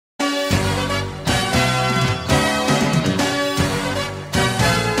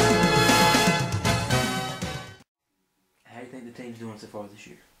the team's doing so far this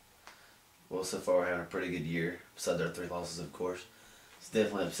year? Well, so far we're having a pretty good year, besides our 3 losses, of course. It's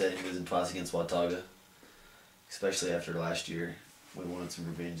definitely upsetting losing twice against Watauga, especially after last year. We wanted some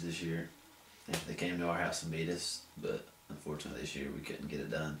revenge this year. If they came to our house and beat us, but unfortunately this year we couldn't get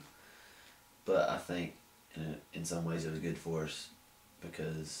it done. But I think in some ways it was good for us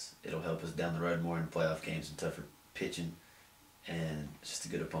because it'll help us down the road more in playoff games and tougher pitching, and it's just a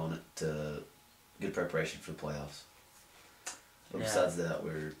good opponent, good preparation for the playoffs. But besides that,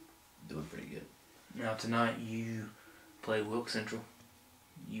 we're doing pretty good. Now tonight you played Wilkes Central.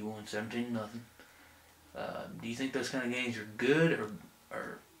 You won 17-0. Do you think those kind of games are good,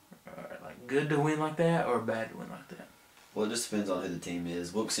 or like good to win like that, or bad to win like that? Well, it just depends on who the team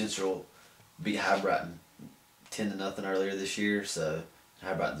is. Wilkes Central beat High Brighton 10-0 earlier this year, so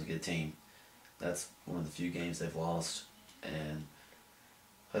High Brighton's a good team. That's one of the few games they've lost, and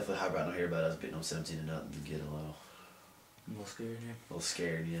hopefully High Brighton will hear about us beating them 17-0 and get a little scared here. A little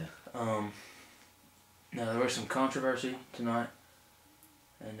scared, yeah. Now there was some controversy tonight,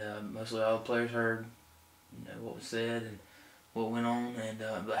 and mostly all the players heard, what was said and what went on. And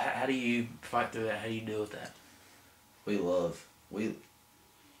but how do you fight through that? How do you deal with that? We love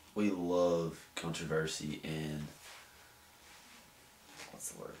controversy and what's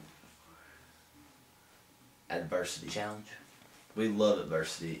the word? Adversity. Challenge. We love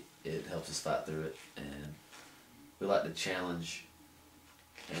adversity. It helps us fight through it, and we like to challenge.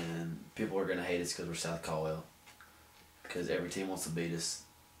 And people are gonna hate us because we're South Caldwell, because every team wants to beat us.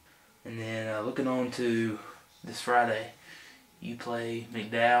 And then looking on to this Friday, you play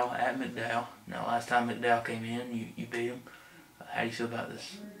McDowell at McDowell. Now, last time McDowell came in, you beat them. How do you feel about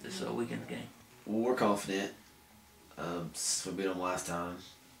this weekend game? Well, we're confident. Since we beat them last time,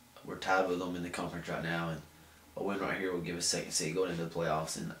 we're tied with them in the conference right now, and a win right here will give us second seed going into the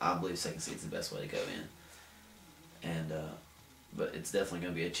playoffs. And I believe second seed is the best way to go in. And but it's definitely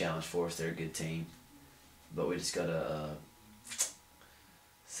going to be a challenge for us. They're a good team, but we just gotta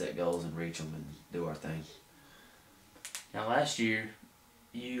set goals and reach them and do our thing. Now, last year,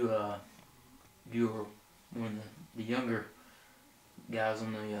 you were one of the younger guys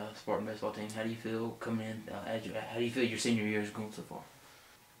on the Spartan baseball team. How do you feel coming in? How do you feel your senior year is going so far?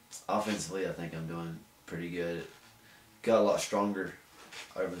 Offensively, I think I'm doing pretty good. Got a lot stronger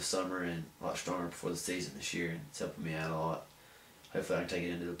over the summer and a lot stronger before the season this year, and it's helping me out a lot. Hopefully I can take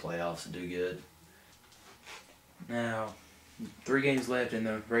it into the playoffs and do good. Now, 3 games left in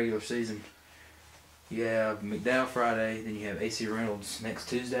the regular season. You have McDowell Friday, then you have AC Reynolds next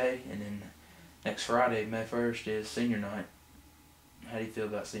Tuesday, and then next Friday, May 1st, is senior night. How do you feel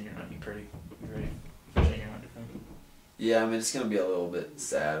about senior night? You ready for senior night to come? Yeah, I mean, it's going to be a little bit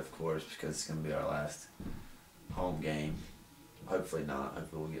sad, of course, because it's going to be our last home game. Hopefully not.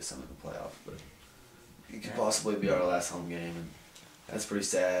 Hopefully we'll get some in the playoffs, but it could possibly be our last home game, and that's pretty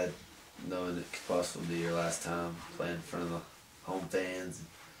sad, knowing it could possibly be your last time playing in front of the home fans.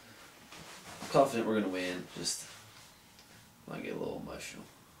 I'm confident we're going to win, just might get a little emotional.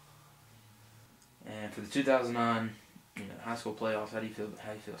 And for the 2009 high school playoffs, how do you feel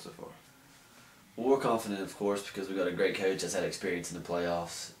so far? Well, we're confident, of course, because we got a great coach that's had experience in the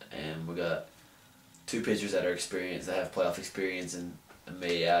playoffs, and we got 2 pitchers that are experienced, that have playoff experience, and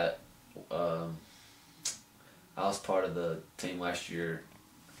me. I was part of the team last year,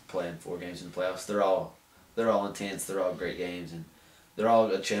 playing 4 games in the playoffs. They're all intense. They're all great games, and they're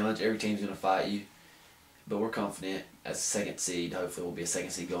all a challenge. Every team's gonna fight you, but we're confident as a second seed. Hopefully, we'll be a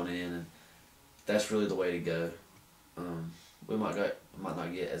second seed going in, and that's really the way to go. We might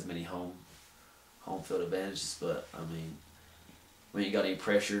not get as many home field advantages, but I mean, we ain't got any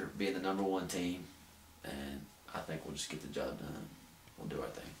pressure being the #1 team, and I think we'll just get the job done. We'll do our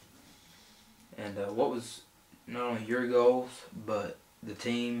thing. And what was not only your goals, but the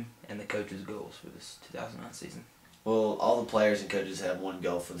team and the coaches' goals for this 2009 season? Well, all the players and coaches have one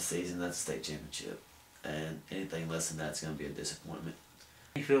goal for the season. That's the state championship, and anything less than that's going to be a disappointment.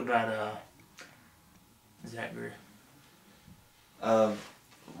 How do you feel about Zach Greer?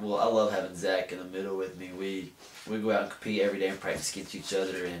 Well, I love having Zach in the middle with me. We go out and compete every day and practice against each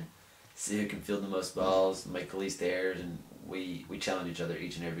other and see who can field the most balls, make the least errors, and we challenge each other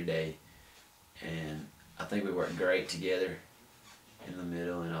each and every day. And I think we work great together in the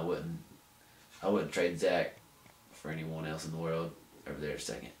middle, and I wouldn't trade Zach for anyone else in the world over there at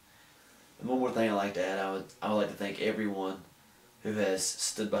second. And one more thing I'd like to add, I would like to thank everyone who has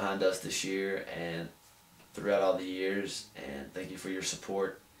stood behind us this year and throughout all the years, and thank you for your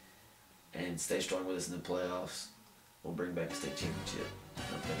support, and stay strong with us in the playoffs. We'll bring back the state championship.